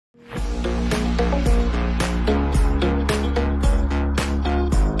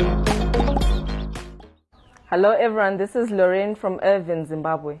Hello everyone, this is Lorraine from Irvine,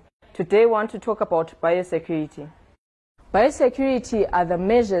 Zimbabwe. Today I want to talk about biosecurity. Biosecurity are the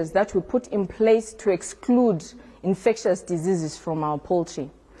measures that we put in place to exclude infectious diseases from our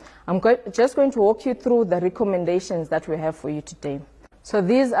poultry. I'm just going to walk you through the recommendations that we have for you today. So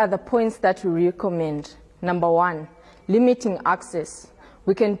these are the points that we recommend. Number 1, limiting access.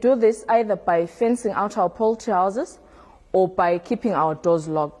 We can do this either by fencing out our poultry houses or by keeping our doors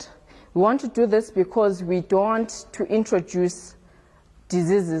locked. We want to do this because we don't want to introduce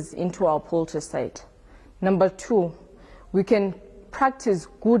diseases into our poultry site. Number 2, we can practice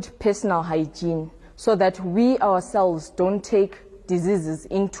good personal hygiene so that we ourselves don't take diseases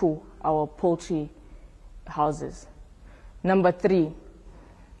into our poultry houses. Number 3,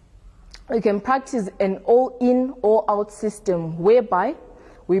 we can practice an all-in, all-out system whereby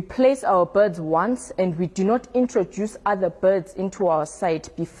we place our birds once and we do not introduce other birds into our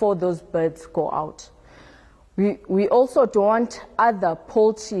site before those birds go out. We also don't want other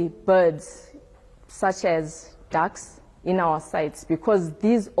poultry birds, such as ducks, in our sites because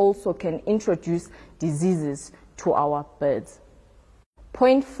these also can introduce diseases to our birds.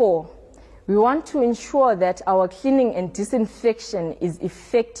 Point 4, we want to ensure that our cleaning and disinfection is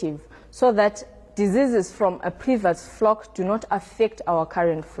effective so that diseases from a previous flock do not affect our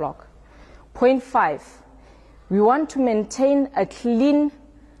current flock. Point 5, we want to maintain a clean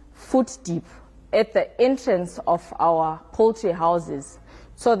foot dip at the entrance of our poultry houses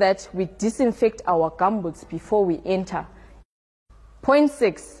so that we disinfect our gumboots before we enter. Point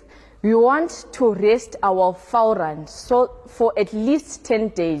 6, we want to rest our fowl run for at least 10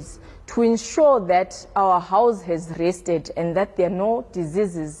 days to ensure that our house has rested and that there are no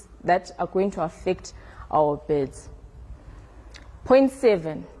diseases that are going to affect our birds. Point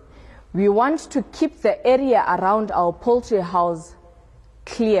 7, we want to keep the area around our poultry house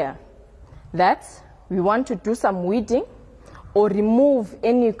clear. That we want to do some weeding or remove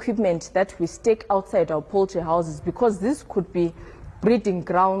any equipment that we stake outside our poultry houses because this could be breeding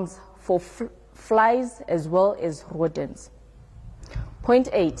grounds for flies as well as rodents. Point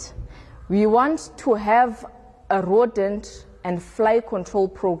 8, we want to have a rodent and fly control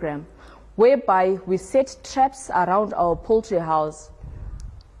program whereby we set traps around our poultry house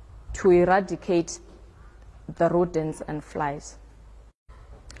to eradicate the rodents and flies.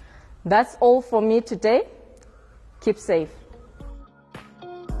 That's all for me today. Keep safe.